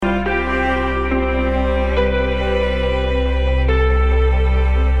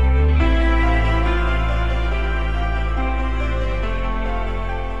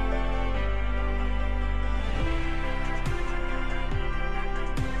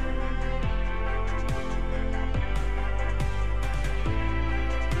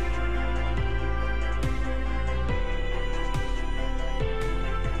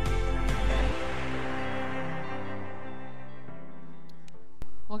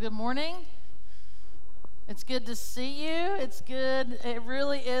good morning. It's good to see you. It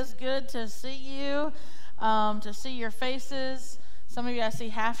really is good to see you, to see your faces. Some of you, I see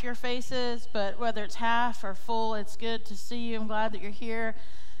half your faces, but whether it's half or full, it's good to see you. I'm glad that you're here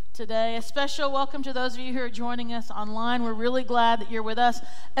today. A special welcome to those of you who are joining us online. We're really glad that you're with us,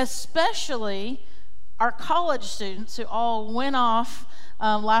 especially our college students who all went off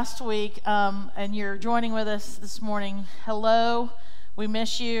last week, and you're joining with us this morning. Hello, we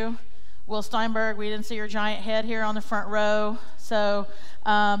miss you. Will Steinberg, we didn't see your giant head here on the front row,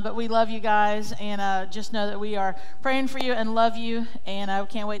 but we love you guys, and just know that we are praying for you and love you, and I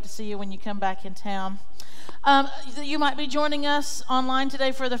can't wait to see you when you come back in town. You might be joining us online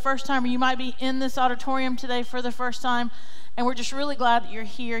today for the first time, or you might be in this auditorium today for the first time, and we're just really glad that you're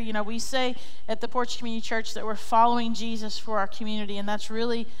here. You know, we say at the Porch Community Church that we're following Jesus for our community, and that's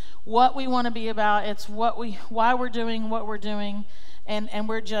really what we want to be about. It's why we're doing what we're doing, and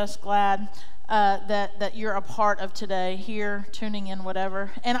we're just glad that you're a part of today, here, tuning in,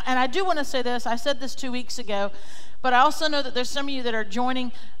 whatever. And I do want to say this. I said this 2 weeks ago, but I also know that there's some of you that are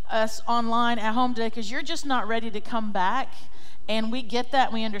joining us online at home today because you're just not ready to come back. And we get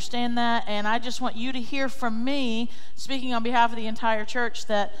that, we understand that, and I just want you to hear from me, speaking on behalf of the entire church,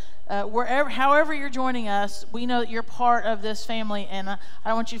 that however you're joining us, we know that you're part of this family, and I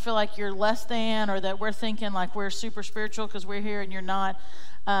don't want you to feel like you're less than, or that we're thinking like we're super spiritual because we're here and you're not.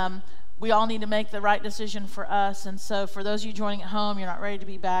 We all need to make the right decision for us, and so for those of you joining at home, you're not ready to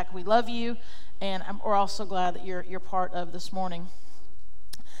be back, we love you, and we're also glad that you're part of this morning.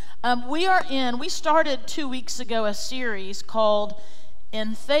 We started 2 weeks ago a series called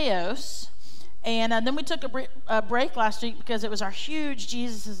Entheos, and then we took a break last week because it was our huge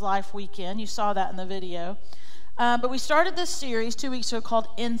Jesus' Life weekend. You saw that in the video. But we started this series 2 weeks ago called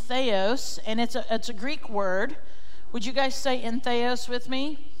Entheos, and it's a Greek word. Would you guys say Entheos with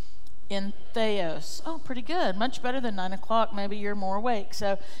me? Entheos. Oh, pretty good. Much better than 9 o'clock. Maybe you're more awake.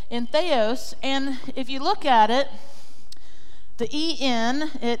 So Entheos, and if you look at it, the E-N,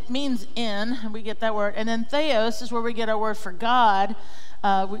 it means in, and we get that word. And then theos is where we get our word for God,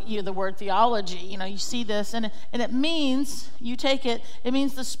 the word theology. You know, you see this, and it means, it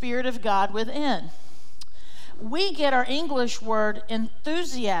means the Spirit of God within. We get our English word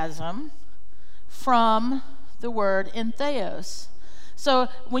enthusiasm from the word entheos. So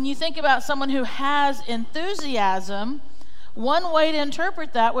when you think about someone who has enthusiasm, one way to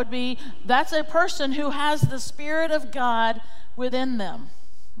interpret that would be that's a person who has the Spirit of God within them.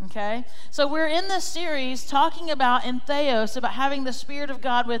 Okay? So we're in this series talking about Entheos, about having the Spirit of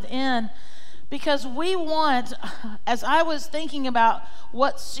God within, because we want, as I was thinking about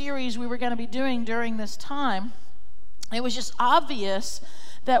what series we were going to be doing during this time, it was just obvious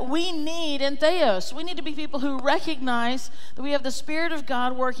that we need Entheos. We need to be people who recognize that we have the Spirit of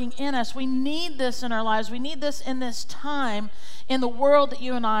God working in us. We need this in our lives. We need this in this time in the world that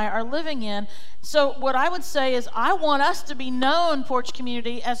you and I are living in. So what I would say is I want us to be known, Porch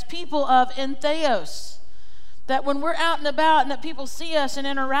Community, as people of Entheos. That when we're out and about and that people see us and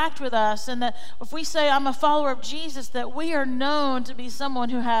interact with us, and that if we say I'm a follower of Jesus, that we are known to be someone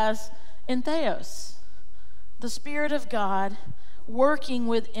who has Entheos, the Spirit of God working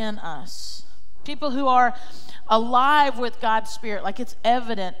within us. People who are alive with God's Spirit, like it's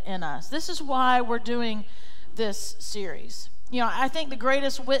evident in us. This is why we're doing this series. You know, I think the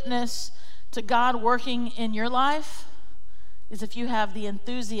greatest witness to God working in your life is if you have the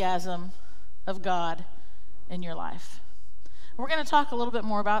enthusiasm of God in your life. We're going to talk a little bit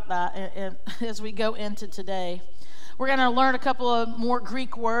more about that as we go into today. We're going to learn a couple of more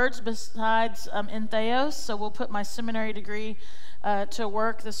Greek words besides Entheos, so we'll put my seminary degree to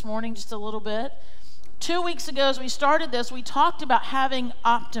work this morning just a little bit. 2 weeks ago, as we started this, we talked about having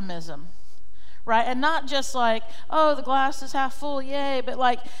optimism, right? And not just like, oh, the glass is half full, yay, but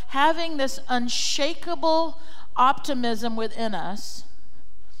like having this unshakable optimism within us,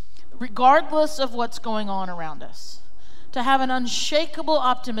 regardless of what's going on around us. To have an unshakable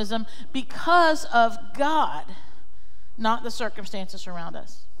optimism because of God, not the circumstances around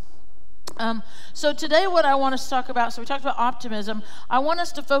us. So today what I want us to talk about, so we talked about optimism, I want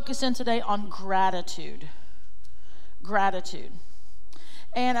us to focus in today on gratitude. Gratitude.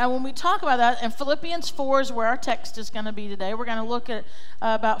 And when we talk about that, and Philippians 4 is where our text is going to be today. We're going to look at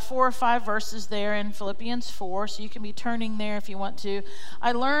about 4 or 5 verses there in Philippians 4, so you can be turning there if you want to.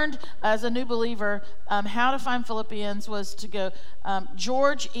 I learned as a new believer how to find Philippians was to go,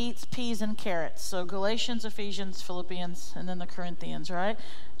 George eats peas and carrots. So Galatians, Ephesians, Philippians, and then the Corinthians, right?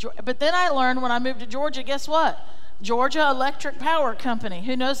 But then I learned when I moved to Georgia, guess what? Georgia Electric Power Company.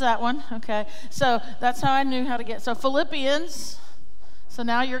 Who knows that one? Okay. So that's how I knew how to get. So Philippians So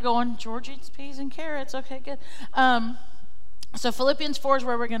now you're going, George eats peas and carrots. Okay, good. So Philippians 4 is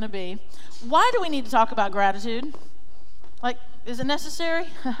where we're going to be. Why do we need to talk about gratitude? Like, is it necessary?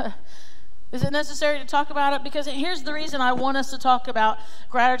 Is it necessary to talk about it? Because here's the reason I want us to talk about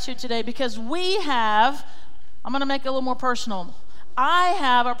gratitude today. Because I'm going to make it a little more personal. I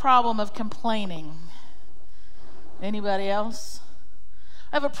have a problem of complaining. Anybody else?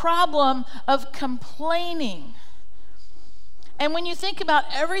 I have a problem of complaining. And when you think about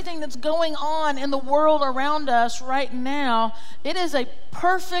everything that's going on in the world around us right now, it is a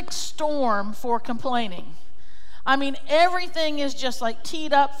perfect storm for complaining. I mean, everything is just like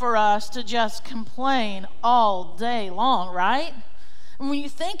teed up for us to just complain all day long, right? And when you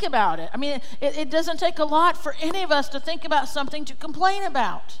think about it, I mean, it doesn't take a lot for any of us to think about something to complain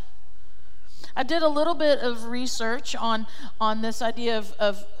about. I did a little bit of research on this idea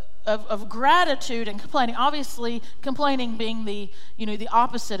of gratitude and complaining. Obviously, complaining being the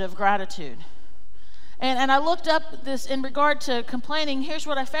opposite of gratitude. And I looked up this in regard to complaining. Here's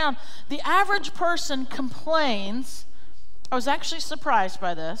what I found. The average person complains. I was actually surprised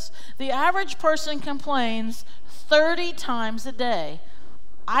by this. The average person complains 30 times a day.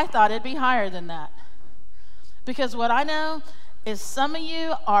 I thought it'd be higher than that. Because what I know is some of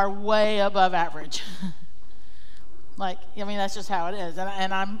you are way above average. That's just how it is.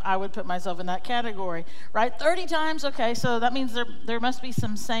 And I would put myself in that category, right? 30 times, okay, so that means there must be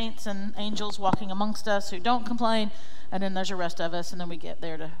some saints and angels walking amongst us who don't complain, and then there's the rest of us, and then we get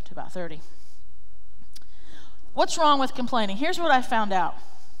there to about 30. What's wrong with complaining? Here's what I found out.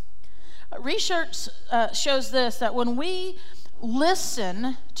 Research shows this, that when we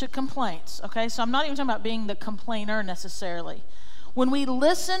listen to complaints, okay, so I'm not even talking about being the complainer necessarily. When we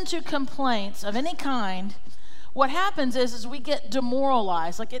listen to complaints of any kind, what happens is we get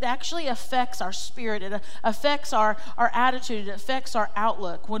demoralized. Like, it actually affects our spirit. It affects our attitude. It affects our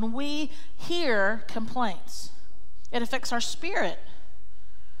outlook. When we hear complaints, it affects our spirit.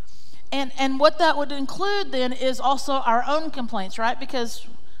 And what that would include then is also our own complaints, right? Because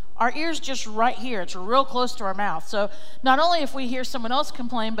our ear's just right here. It's real close to our mouth. So not only if we hear someone else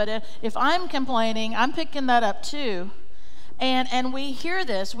complain, but if I'm complaining, I'm picking that up too. And we hear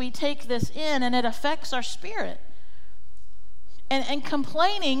this, we take this in, and it affects our spirit. And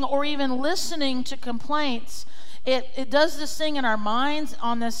complaining, or even listening to complaints, it does this thing in our minds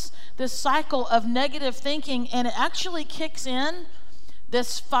on this cycle of negative thinking, and it actually kicks in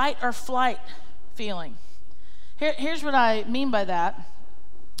this fight or flight feeling. Here's what I mean by that.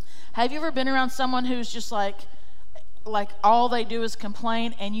 Have you ever been around someone who's just like all they do is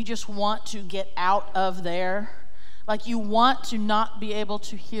complain, and you just want to get out of there? Like, you want to not be able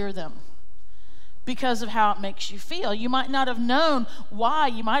to hear them because of how it makes you feel. You might not have known why.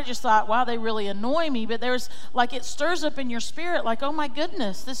 You might have just thought, wow, they really annoy me. But there's, like, it stirs up in your spirit, like, oh my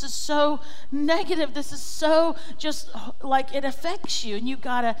goodness, this is so negative. This is so just, like, it affects you, and you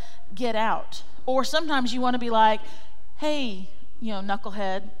got to get out. Or sometimes you want to be like, hey,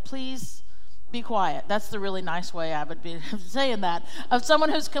 knucklehead, please be quiet. That's the really nice way I would be saying that, of someone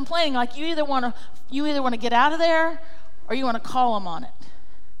who's complaining. Like, you either want to get out of there, or you want to call them on it.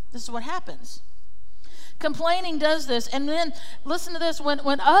 This is what happens. Complaining does this. And then listen to this.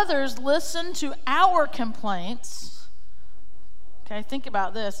 When others listen to our complaints, okay, think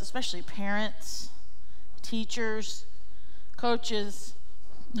about this, especially parents, teachers, coaches.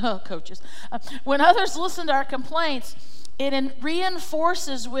 When others listen to our complaints, it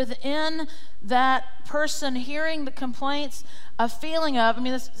reinforces within that person hearing the complaints a feeling of,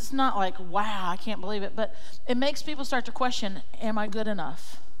 it's not like, wow, I can't believe it, but it makes people start to question, am I good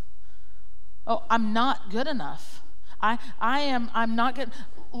enough? Oh, I'm not good enough. I'm not good.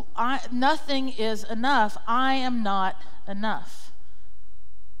 Nothing is enough. I am not enough.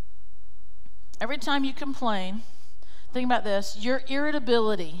 Every time you complain, think about this, your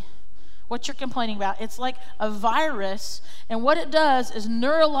irritability, what you're complaining about, it's like a virus, and what it does is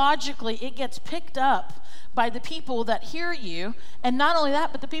neurologically it gets picked up by the people that hear you, and not only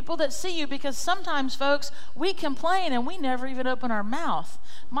that, but the people that see you, because sometimes, folks, we complain and we never even open our mouth.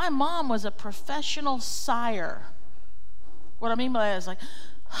 My mom was a professional sigher. What I mean by that is like,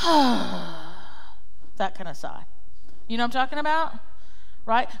 that kind of sigh. You know what I'm talking about?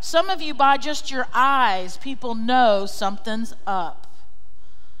 Right? Some of you, by just your eyes, people know something's up.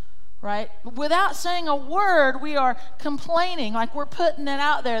 Right? Without saying a word, we are complaining, like we're putting it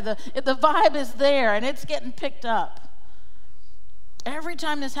out there. The vibe is there, and it's getting picked up. Every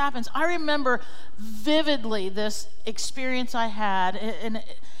time this happens, I remember vividly this experience I had, and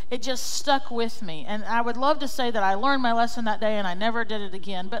it just stuck with me. And I would love to say that I learned my lesson that day and I never did it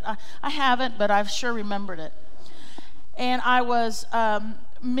again, but I haven't, but I've sure remembered it. And I was,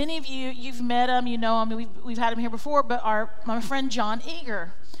 many of you've met him, you know him, we've had him here before, but my friend John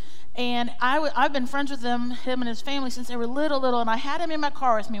Eager. And I've been friends with him and his family since they were little, and I had him in my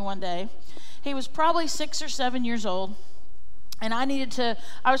car with me one day. He was probably 6 or 7 years old, and I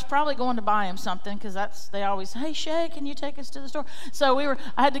was probably going to buy him something, because they always, hey, Shay, can you take us to the store? So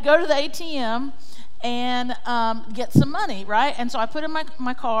I had to go to the ATM and get some money, right? And so I put in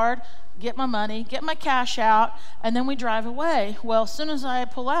my card, get my money, get my cash out, and then we drive away. Well, as soon as I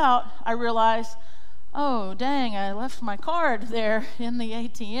pull out, I realize, oh, dang, I left my card there in the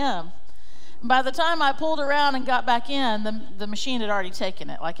ATM. By the time I pulled around and got back in, the machine had already taken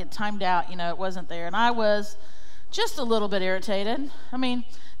it. Like, it timed out, it wasn't there. And I was just a little bit irritated. I mean,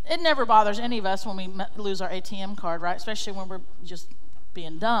 it never bothers any of us when we lose our ATM card, right? Especially when we're just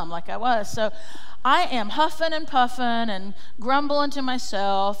being dumb like I was. So I am huffing and puffing and grumbling to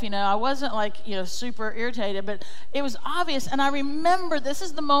myself. I wasn't like, super irritated, but it was obvious. And I remember, this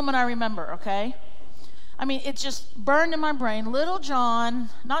is the moment I remember, okay? I mean, it just burned in my brain. Little John,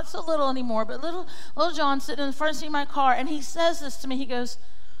 not so little anymore, but little John sitting in the front seat of my car, and he says this to me. He goes,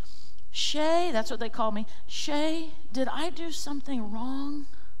 Shay, that's what they call me, Shay, did I do something wrong?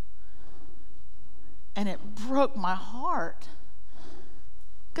 And it broke my heart.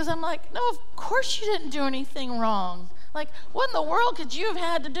 Because I'm like, no, of course you didn't do anything wrong. Like, what in the world could you have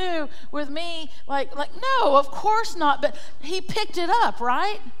had to do with me? Like, no, of course not. But he picked it up,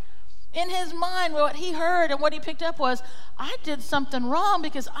 right? In his mind, what he heard and what he picked up was, I did something wrong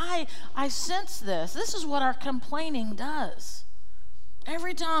because I sense this. This is what our complaining does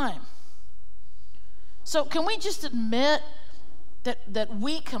every time. So can we just admit that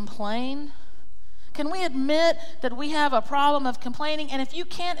we complain? Can we admit that we have a problem of complaining? And if you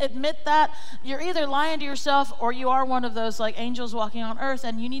can't admit that, you're either lying to yourself or you are one of those like angels walking on earth,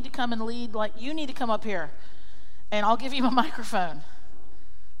 and you need to come and lead. Like, you need to come up here and I'll give you a microphone.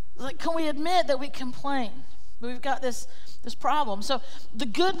 Like, can we admit that we complain? We've got this problem. So the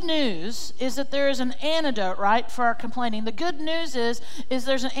good news is that there is an antidote, right, for our complaining. The good news is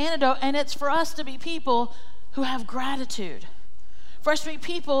there's an antidote, and it's for us to be people who have gratitude. For us to be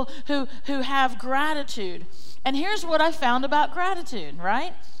people who have gratitude. And here's what I found about gratitude,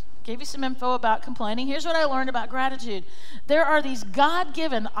 right? Gave you some info about complaining. Here's what I learned about gratitude. There are these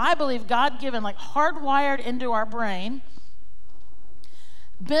God-given, I believe God-given, like hardwired into our brain,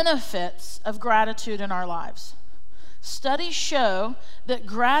 benefits of gratitude in our lives. Studies show that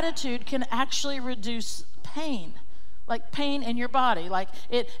gratitude can actually reduce pain, like pain in your body. Like,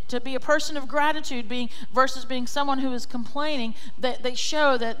 to be a person of gratitude versus being someone who is complaining, that they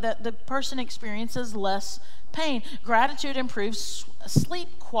show that the person experiences less pain. Gratitude improves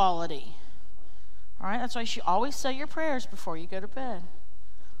sleep quality. All right, that's why you should always say your prayers before you go to bed.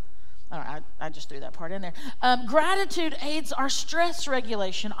 All right, I just threw that part in there. Gratitude aids our stress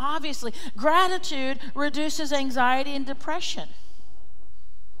regulation. Obviously, gratitude reduces anxiety and depression.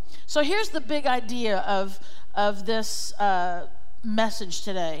 So here's the big idea of this message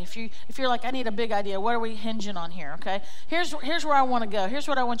today. If you're like, I need a big idea, what are we hinging on here? Okay, here's where I want to go. Here's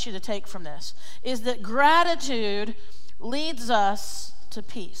what I want you to take from this: is that gratitude leads us to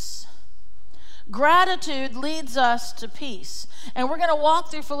peace. Gratitude leads us to peace. And we're going to walk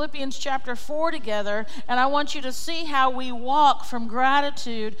through Philippians chapter 4 together, and I want you to see how we walk from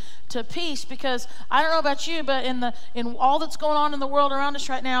gratitude to peace, because I don't know about you, but in all that's going on in the world around us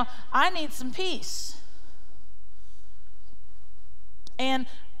right now, I need some peace. And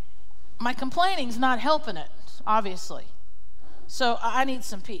my complaining's not helping it, obviously. So I need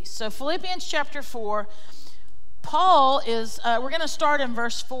some peace. So Philippians chapter 4, Paul is, we're going to start in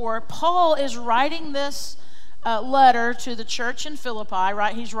verse 4. Paul is writing this letter to the church in Philippi,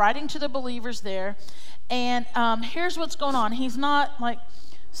 right? He's writing to the believers there. And here's what's going on. He's not like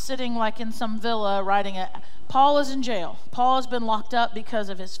sitting like in some villa writing it. Paul is in jail. Paul has been locked up because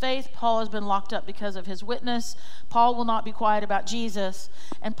of his faith. Paul has been locked up because of his witness. Paul will not be quiet about Jesus.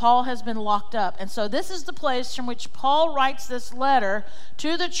 And Paul has been locked up. And so this is the place from which Paul writes this letter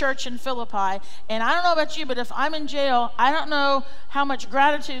to the church in Philippi. And I don't know about you, but if I'm in jail, I don't know how much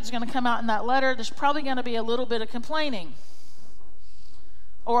gratitude is going to come out in that letter. There's probably going to be a little bit of complaining,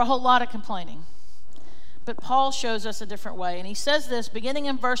 or a whole lot of complaining. But Paul shows us a different way. And he says this beginning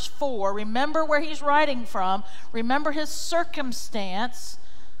in verse 4. Remember where he's writing from. Remember his circumstance,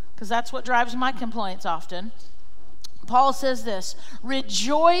 because that's what drives my complaints often. Paul says this: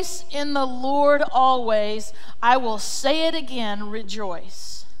 rejoice in the Lord always. I will say it again,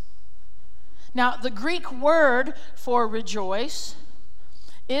 rejoice. Now, the Greek word for rejoice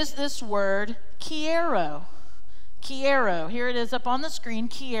is this word, kiero. Kiero. Here it is up on the screen,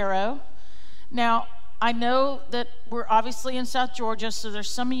 kiero. Now, I know that we're obviously in South Georgia, so there's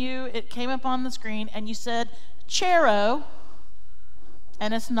some of you, it came up on the screen, and you said chero,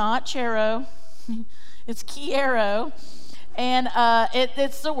 and it's not chero, it's quiero, and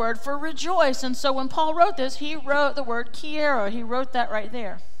it's the word for rejoice. And so when Paul wrote this, he wrote the word quiero. He wrote that right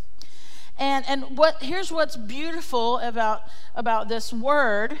there. And here's what's beautiful about this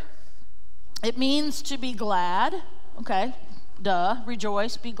word. It means to be glad. Okay, duh,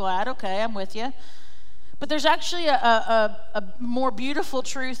 rejoice, be glad. Okay, I'm with you. But there's actually a more beautiful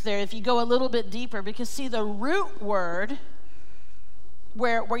truth there if you go a little bit deeper, because see, the root word,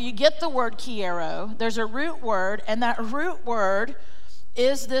 where you get the word quiero, there's a root word, and that root word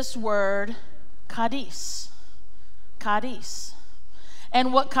is this word charis. Charis.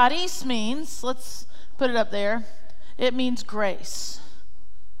 And what charis means, let's put it up there, it means grace.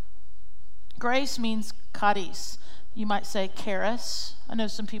 Grace means charis. You might say charis. I know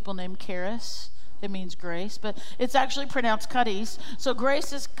some people named charis. It means grace, but it's actually pronounced charis. So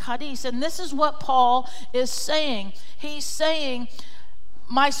grace is charis, and this is what Paul is saying. He's saying,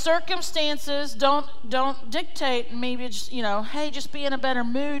 my circumstances don't dictate maybe just, hey, just be in a better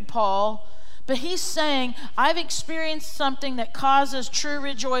mood, Paul. But he's saying, I've experienced something that causes true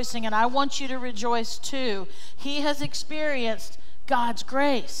rejoicing, and I want you to rejoice too. He has experienced God's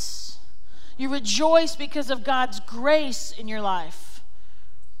grace. You rejoice because of God's grace in your life.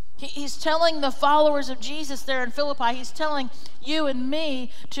 He's telling the followers of Jesus there in Philippi, he's telling you and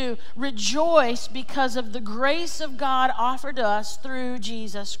me to rejoice because of the grace of God offered to us through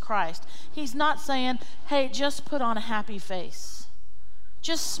Jesus Christ. He's not saying, hey, just put on a happy face.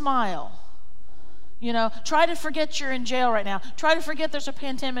 Just smile. Try to forget you're in jail right now. Try to forget there's a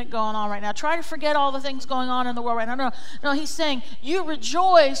pandemic going on right now. Try to forget all the things going on in the world right now. No, he's saying you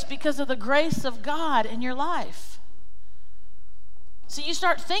rejoice because of the grace of God in your life. So you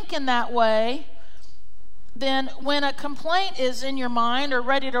start thinking that way, then when a complaint is in your mind or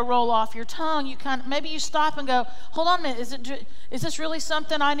ready to roll off your tongue, maybe you stop and go, hold on a minute, is this really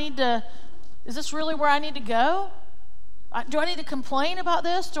something is this really where I need to go? Do I need to complain about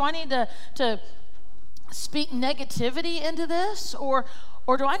this? Do I need to speak negativity into this? Or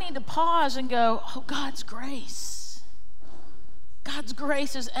do I need to pause and go, oh, God's grace. God's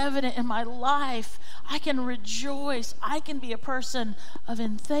grace is evident in my life. I can rejoice. I can be a person of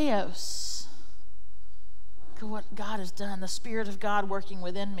Entheos. Look at what God has done, the Spirit of God working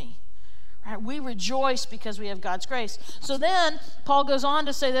within me. Right? We rejoice because we have God's grace. So then Paul goes on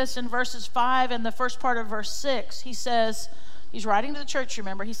to say this in verses 5 and the first part of verse 6. He says, he's writing to the church,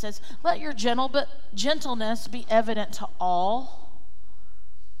 remember, he says, let your gentleness be evident to all.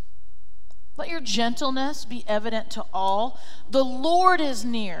 Let your gentleness be evident to all. The Lord is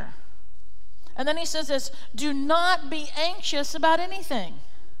near. And then he says this, do not be anxious about anything.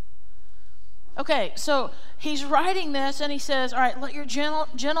 Okay, so he's writing this and he says, all right, let your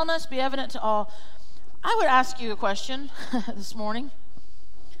gentleness be evident to all. I would ask you a question this morning.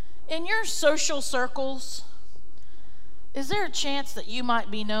 In your social circles, is there a chance that you might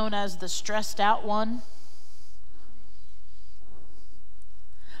be known as the stressed out one?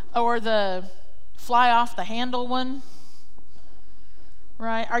 Or the fly off the handle one,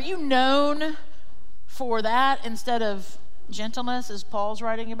 right? Are you known for that instead of gentleness, as Paul's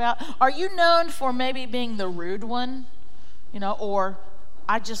writing about? Are you known for maybe being the rude one, or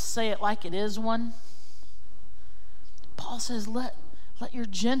I just say it like it is one? Paul says, let your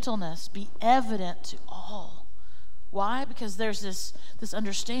gentleness be evident to all. Why? Because there's this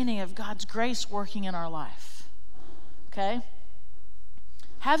understanding of God's grace working in our life. Okay?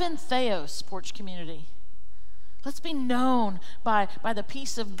 Have Entheos, Porch community. Let's be known by the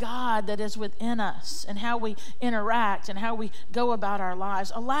peace of God that is within us and how we interact and how we go about our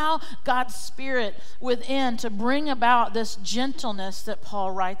lives. Allow God's Spirit within to bring about this gentleness that Paul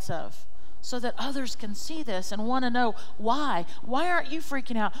writes of, so that others can see this and want to know why. Why aren't you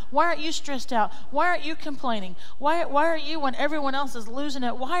freaking out? Why aren't you stressed out? Why aren't you complaining? Why are you, when everyone else is losing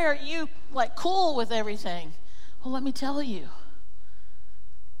it, why are you cool with everything? Well, let me tell you.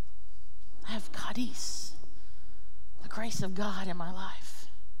 I have charis, the grace of God in my life.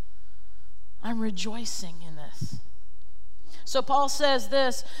 I'm rejoicing in this. So Paul says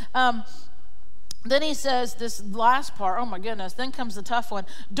this, then he says this last part, oh my goodness, then comes the tough one.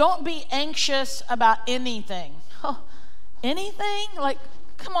 Don't be anxious about anything. Oh, anything?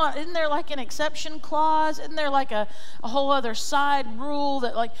 Come on, isn't there an exception clause? Isn't there a whole other side rule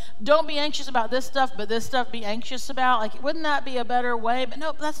that don't be anxious about this stuff, but this stuff be anxious about? Wouldn't that be a better way? But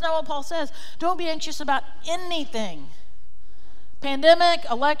no, that's not what Paul says. Don't be anxious about anything. Pandemic,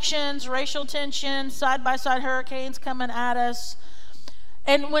 elections, racial tension, side-by-side hurricanes coming at us.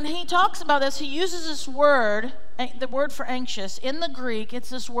 And when he talks about this, he uses this word, the word for anxious. In the Greek, it's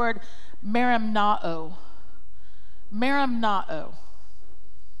this word merimnao. Merimnao.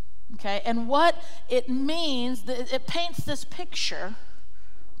 Okay, and what it means, it paints this picture,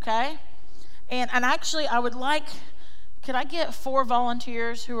 okay? And actually, I would like, could I get 4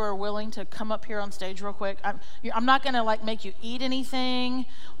 volunteers who are willing to come up here on stage real quick? I'm not going to like make you eat anything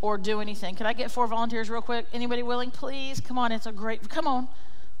or do anything. Could I get 4 volunteers real quick? Anybody willing? Please, come on. It's a great, come on.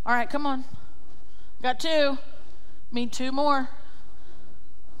 All right, come on. Got 2. Need 2 more.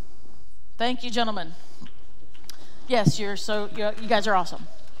 Thank you, gentlemen. Yes, you guys are awesome.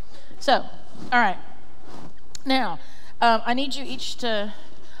 So, all right. Now, I need you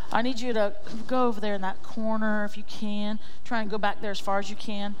to go over there in that corner if you can. Try and go back there as far as you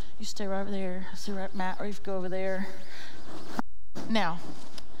can. You stay right over there. Stay right, Matt, or you go over there. Now,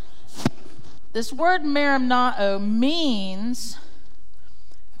 this word merimnao means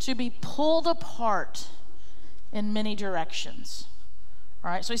to be pulled apart in many directions. All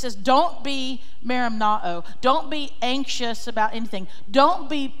right, so he says, don't be merimnao. Don't be anxious about anything. Don't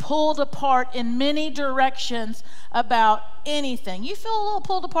be pulled apart in many directions about anything. You feel a little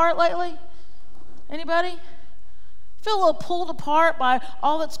pulled apart lately? Anybody? Feel a little pulled apart by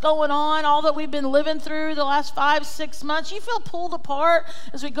all that's going on, all that we've been living through the last 5-6 months? You feel pulled apart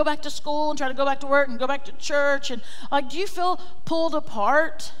as we go back to school and try to go back to work and go back to church? And like, do you feel pulled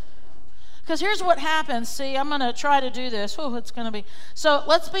apart? Because here's what happens. See, I'm going to try to do this. Oh, it's going to be. So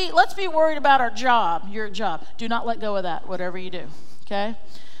let's be worried about our job, your job. Do not let go of that, whatever you do. Okay?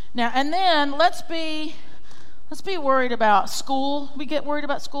 Now, and then let's be worried about school. We get worried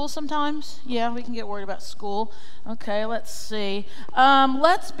about school sometimes. Yeah, we can get worried about school. Okay, let's see.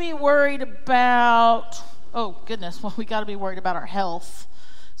 Let's be worried about, oh goodness, well, we got to be worried about our health.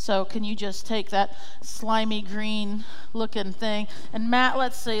 So can you just take that slimy green looking thing? And Matt,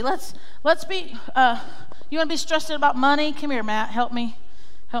 let's see. Let's be, you want to be stressed out about money? Come here, Matt. Help me.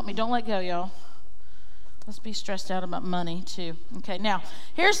 Don't let go, y'all. Let's be stressed out about money too. Okay, now,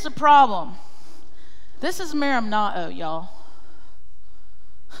 here's the problem. This is merimnao, y'all.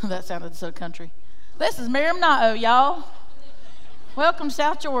 That sounded so country. This is merimnao, y'all. Welcome,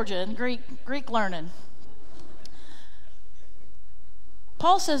 South Georgia, and Greek learning.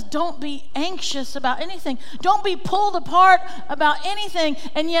 Paul says, don't be anxious about anything. Don't be pulled apart about anything.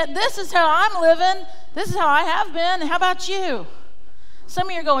 And yet this is how I'm living. This is how I have been. How about you? Some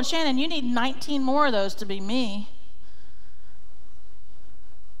of you are going, Shannon, you need 19 more of those to be me.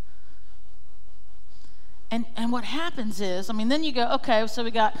 And what happens is, I mean, then you go, okay, so we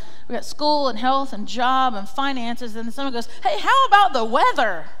got school and health and job and finances. And then someone goes, hey, how about the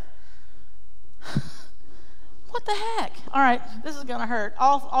weather? What the heck? All right, this is going to hurt.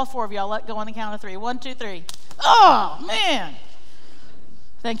 All 4 of y'all, let go on the count of 3. 1, 2, 3. Oh, man.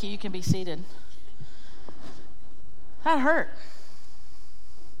 Thank you. You can be seated. That hurt.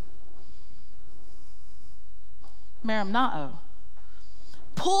 Merimnao.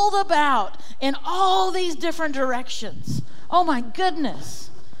 Pulled about in all these different directions. Oh, my goodness.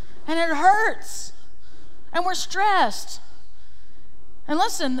 And it hurts. And we're stressed. And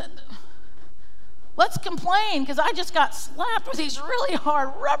listen, let's complain because I just got slapped with these really hard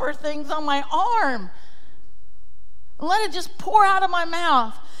rubber things on my arm. Let it just pour out of my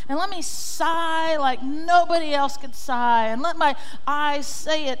mouth. And let me sigh like nobody else could sigh. And let my eyes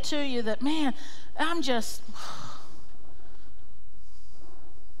say it to you that, man, I'm just...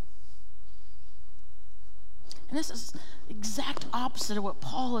 And this is the exact opposite of what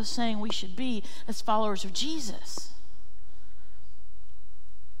Paul is saying we should be as followers of Jesus.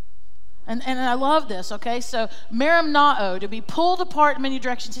 And I love this, okay? So, merimnao, to be pulled apart in many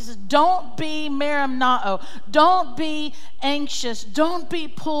directions. He says, don't be merimnao. Don't be anxious. Don't be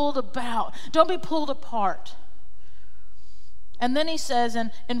pulled about. Don't be pulled apart. And then he says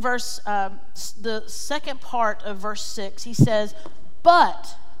in verse, the second part of verse 6, he says,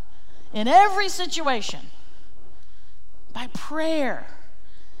 but in every situation, by prayer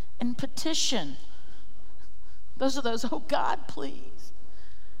and petition, those are those, oh God, please,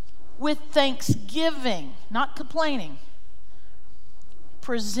 with thanksgiving, not complaining,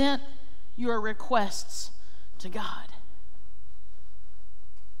 present your requests to God.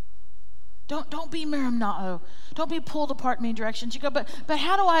 Don't be merimnao. Don't be pulled apart in many directions. You go, but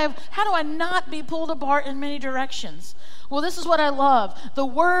how do I not be pulled apart in many directions? Well, this is what I love. The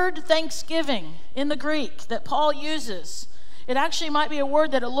word thanksgiving in the Greek that Paul uses, it actually might be a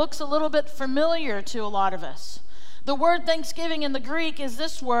word that it looks a little bit familiar to a lot of us. The word thanksgiving in the Greek is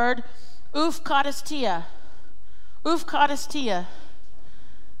this word, eucharistia. Eucharistia.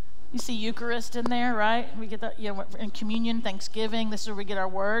 You see Eucharist in there, right? We get that, in communion, Thanksgiving. This is where we get our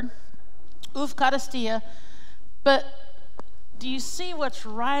word. Eucharistia. But do you see what's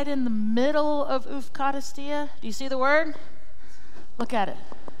right in the middle of Eucharistia? Do you see the word? Look at it.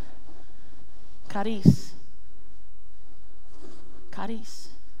 Charis. Charis.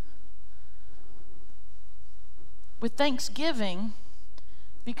 With thanksgiving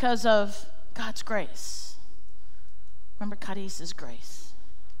because of God's grace. Remember, charis is grace.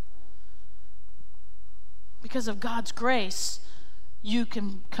 Because of God's grace, you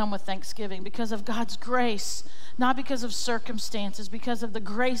can come with thanksgiving. Because of God's grace, not because of circumstances, because of the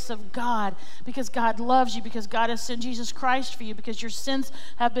grace of God, because God loves you, because God has sent Jesus Christ for you, because your sins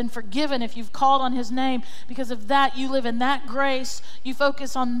have been forgiven if you've called on his name. Because of that, you live in that grace. You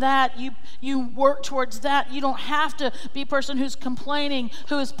focus on that. You work towards that. You don't have to be a person who's complaining,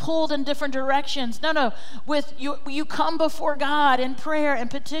 who is pulled in different directions. No. With you come before God in prayer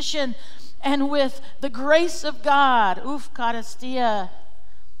and petition, and with the grace of God, Eucharistia.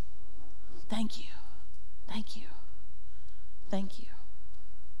 Thank you. Thank you. Thank you.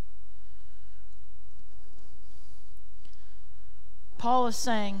 Paul is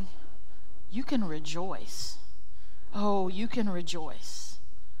saying, you can rejoice. Oh, you can rejoice.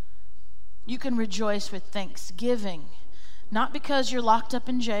 You can rejoice with thanksgiving. Not because you're locked up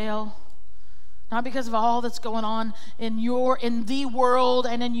in jail. Not because of all that's going on in the world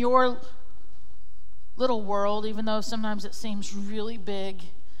and in your little world, even though sometimes it seems really big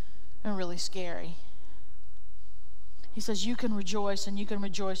and really scary. He says you can rejoice, and you can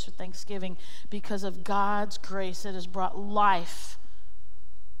rejoice with thanksgiving because of God's grace that has brought life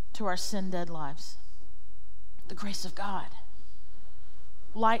to our sin-dead lives. The grace of God.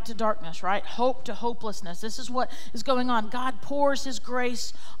 Light to darkness, right? Hope to hopelessness. This is what is going on. God pours his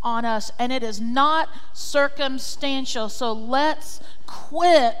grace on us, and it is not circumstantial. So let's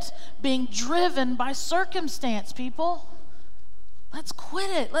quit being driven by circumstance, people. Let's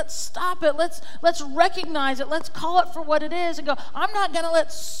quit it. Let's stop it. Let's recognize it. Let's call it for what it is and go, I'm not going to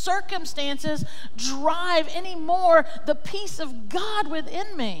let circumstances drive anymore the peace of God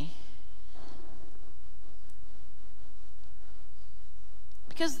within me.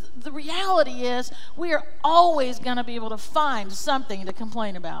 Because the reality is we are always going to be able to find something to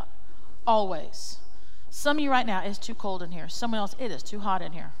complain about. Always. Some of you right now, it's too cold in here. Someone else, it is too hot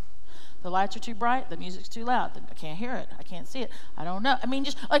in here. The lights are too bright. The music's too loud. I can't hear it. I can't see it. I don't know. I mean,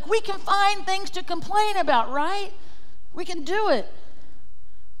 just like we can find things to complain about, right? We can do it.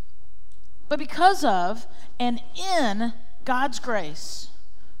 But because of and in God's grace,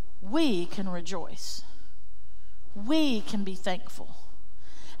 we can rejoice. We can be thankful.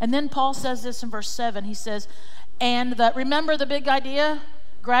 And then Paul says this in verse 7. He says, and remember the big idea?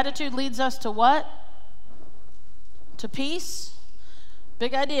 Gratitude leads us to what? To peace.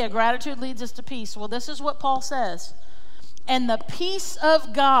 Big idea. Gratitude leads us to peace. Well, this is what Paul says. And the peace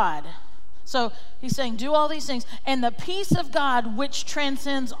of God. So he's saying, do all these things. And the peace of God, which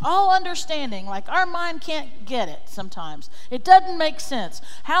transcends all understanding. Like our mind can't get it sometimes. It doesn't make sense.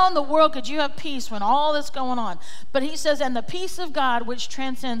 How in the world could you have peace when all this going on? But he says, and the peace of God, which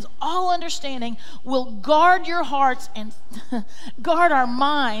transcends all understanding, will guard your hearts and guard our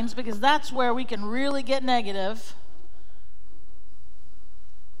minds, because that's where we can really get negative,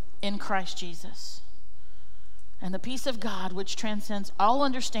 in Christ Jesus. And the peace of God, which transcends all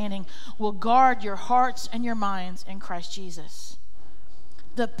understanding, will guard your hearts and your minds in Christ Jesus.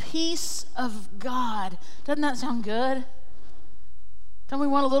 The peace of God. Doesn't that sound good? Don't we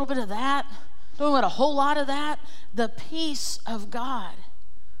want a little bit of that? Don't we want a whole lot of that? The peace of God.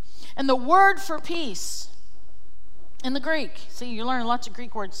 And the word for peace in the Greek. See, you're learning lots of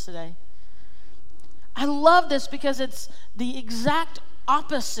Greek words today. I love this because it's the exact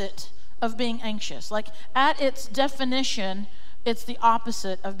opposite of being anxious. Like at its definition, it's the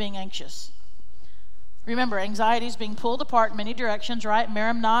opposite of being anxious. Remember, anxiety is being pulled apart in many directions, right?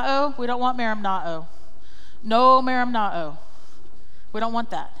 Merimnao, we don't want merimnao. No merimnao. We don't want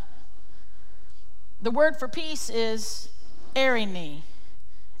that. The word for peace is erini.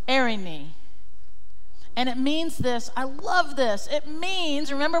 Erini. And it means this. I love this. It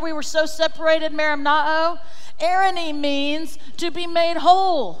means, remember we were so separated, merimnao? Erini means to be made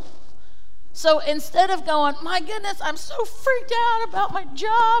whole. So instead of going, my goodness, I'm so freaked out about my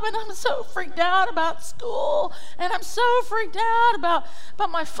job, and I'm so freaked out about school, and I'm so freaked out about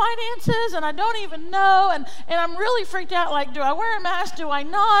my finances, and I don't even know, and I'm really freaked out, like, do I wear a mask, do I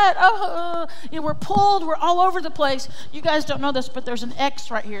not? We're pulled, we're all over the place. You guys don't know this, but there's an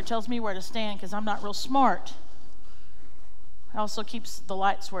X right here. It tells me where to stand because I'm not real smart. It also keeps the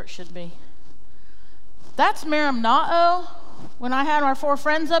lights where it should be. That's merimnao. when I had our 4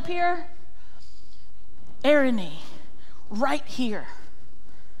 friends up here, irony, right here.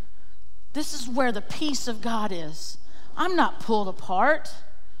 This is where the peace of God is. I'm not pulled apart.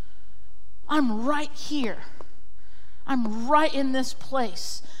 I'm right here. I'm right in this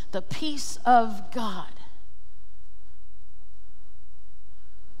place, the peace of God.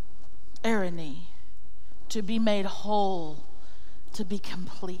 Irony, to be made whole, to be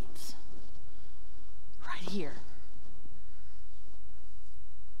complete. Right here.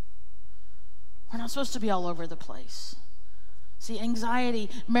 We're not supposed to be all over the place. See, anxiety,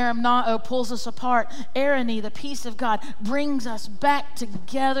 merimnao, pulls us apart. Irony, the peace of God, brings us back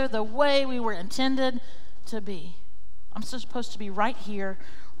together the way we were intended to be. I'm supposed to be right here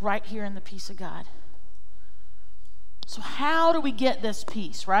in the peace of God. So how do we get this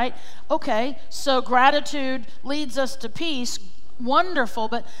peace, right? Okay, so gratitude leads us to peace. Wonderful,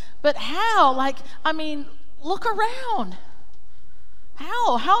 but how? Look around.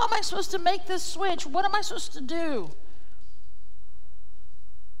 How? How am I supposed to make this switch? What am I supposed to do?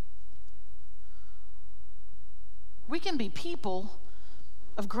 We can be people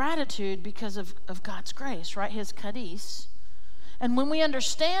of gratitude because of God's grace, right? His kadis. And when we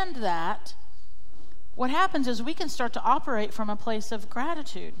understand that, what happens is we can start to operate from a place of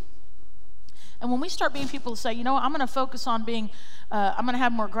gratitude. And when we start being people who say, you know what, I'm going to focus on I'm going to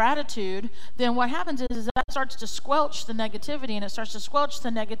have more gratitude, then what happens is that starts to squelch the negativity, and it starts to squelch the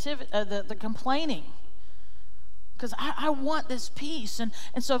the complaining. Because I want this peace, and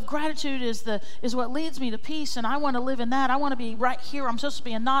so if gratitude is what leads me to peace, and I want to live in that, I want to be right here. I'm supposed to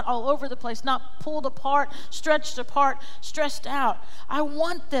be, and not all over the place, not pulled apart, stretched apart, stressed out. I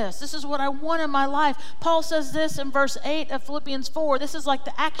want this. This is what I want in my life. Paul says this in verse 8 of Philippians 4. This is like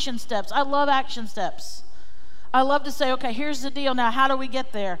the action steps. I love action steps. I love to say, okay, here's the deal now. How do we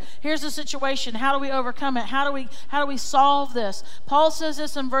get there? Here's the situation. How do we overcome it? How do we solve this? Paul says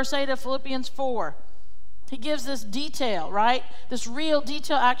this in verse 8 of Philippians 4. He gives this detail, right? This real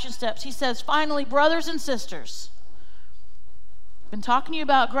detail action steps. He says, finally, brothers and sisters, I've been talking to you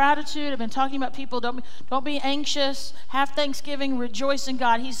about gratitude. I've been talking about people, don't be anxious. Have thanksgiving, rejoice in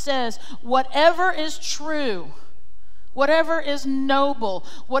God. He says, whatever is true, whatever is noble,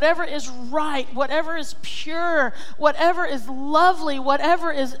 whatever is right, whatever is pure, whatever is lovely, whatever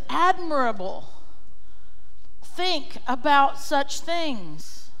is admirable, think about such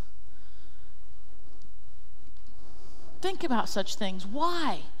things. Think about such things.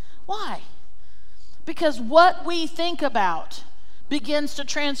 Why? Why? Because what we think about begins to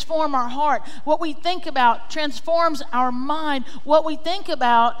transform our heart. What we think about transforms our mind. What we think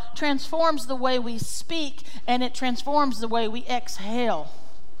about transforms the way we speak, and it transforms the way we exhale.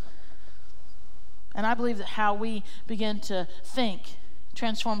 And I believe that how we begin to think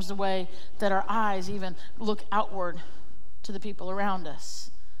transforms the way that our eyes even look outward to the people around us.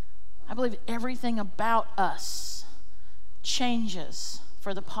 I believe everything about us changes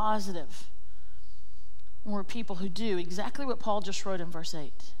for the positive when we're people who do exactly what Paul just wrote in verse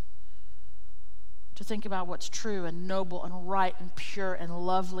 8. To think about what's true and noble and right and pure and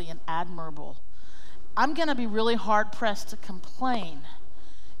lovely and admirable. I'm going to be really hard pressed to complain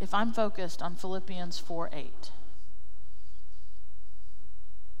if I'm focused on Philippians 4:8.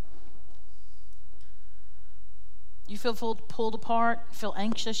 You feel pulled apart, you feel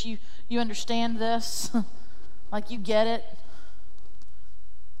anxious, you understand this. Like you get it.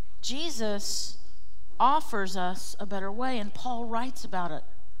 Jesus offers us a better way, and Paul writes about it.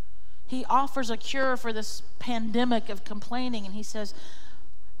 He offers a cure for this pandemic of complaining, and he says,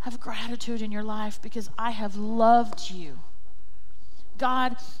 have gratitude in your life because I have loved you.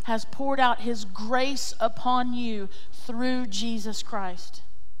 God has poured out his grace upon you through Jesus Christ.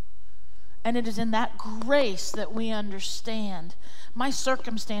 And it is in that grace that we understand. My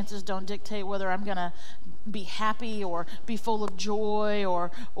circumstances don't dictate whether I'm going to be happy or be full of joy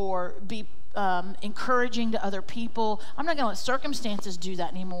or be encouraging to other people. I'm not going to let circumstances do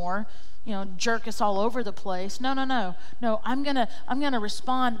that anymore. Jerk us all over the place. No. I'm gonna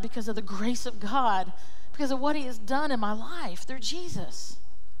respond because of the grace of God, because of what he has done in my life through Jesus.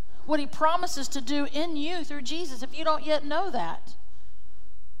 What he promises to do in you through Jesus, if you don't yet know that.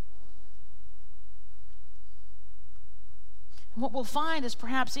 What we'll find is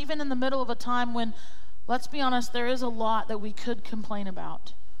perhaps even in the middle of a time when, let's be honest, there is a lot that we could complain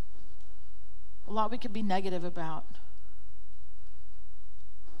about. A lot we could be negative about.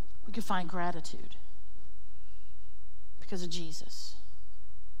 We could find gratitude because of Jesus.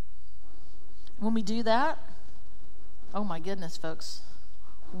 When we do that, oh my goodness, folks,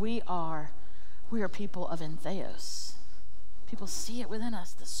 we are people of Entheos. People see it within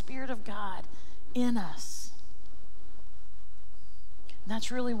us, the Spirit of God in us. And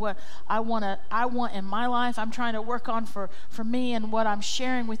that's really what I want in my life. I'm trying to work on for me and what I'm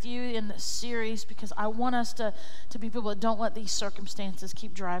sharing with you in this series, because I want us to be people that don't let these circumstances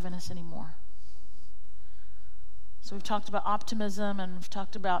keep driving us anymore. So we've talked about optimism and we've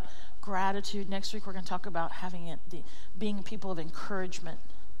talked about gratitude. Next week we're going to talk about being people of encouragement.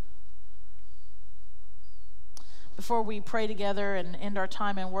 Before we pray together and end our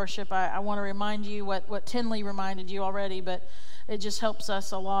time in worship, I want to remind you what Tinley reminded you already, but it just helps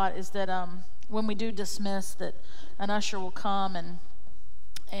us a lot, is that when we do dismiss, that an usher will come and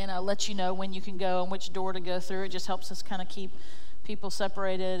let you know when you can go and which door to go through. It just helps us kind of keep people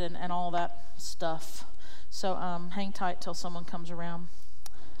separated and all that stuff. So hang tight till someone comes around.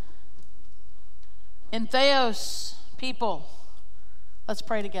 Entheos, people, let's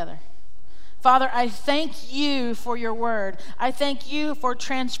pray together. Father, I thank you for your word. I thank you for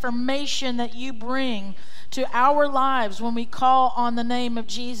transformation that you bring to our lives when we call on the name of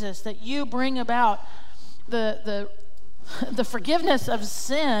Jesus, that you bring about the forgiveness of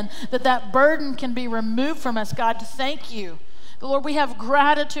sin, that burden can be removed from us. God, thank you. Lord, we have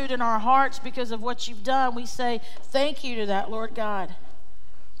gratitude in our hearts because of what you've done. We say thank you to that, Lord God.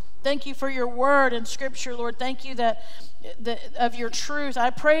 Thank you for your word and scripture, Lord. Thank you that of your truth. I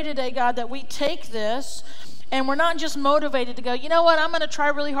pray today, God, that we take this and we're not just motivated to go, you know what, I'm going to try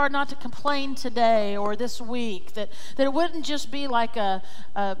really hard not to complain today or this week. That it wouldn't just be like a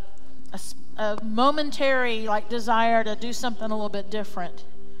momentary desire to do something a little bit different.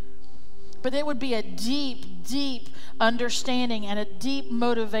 But it would be a deep, deep understanding and a deep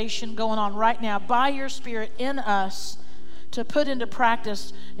motivation going on right now by your Spirit in us to put into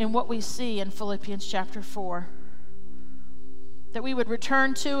practice in what we see in Philippians chapter 4. That we would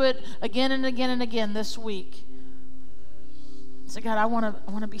return to it again and again and again this week. So God, I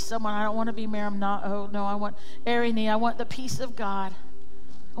want to be someone. I don't want to be Miriam. No, I want Erini. I want the peace of God.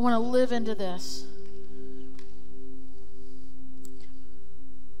 I want to live into this.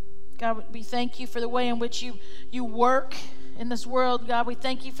 God, we thank you for the way in which you work in this world. God, we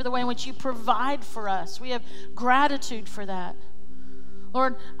thank you for the way in which you provide for us. We have gratitude for that.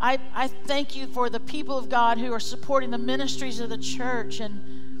 Lord, I thank you for the people of God who are supporting the ministries of the church and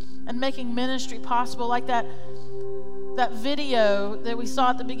making ministry possible. Like that video that we saw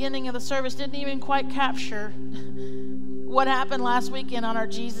at the beginning of the service didn't even quite capture what happened last weekend on our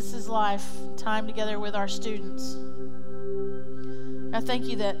Jesus' Life time together with our students. I thank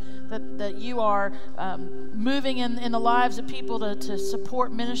you that you are moving in the lives of people to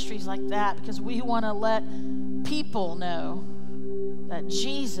support ministries like that, because we want to let people know that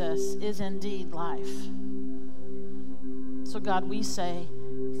Jesus is indeed life. So God, we say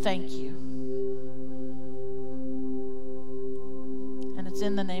thank you. And it's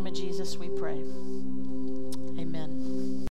in the name of Jesus we pray. Amen.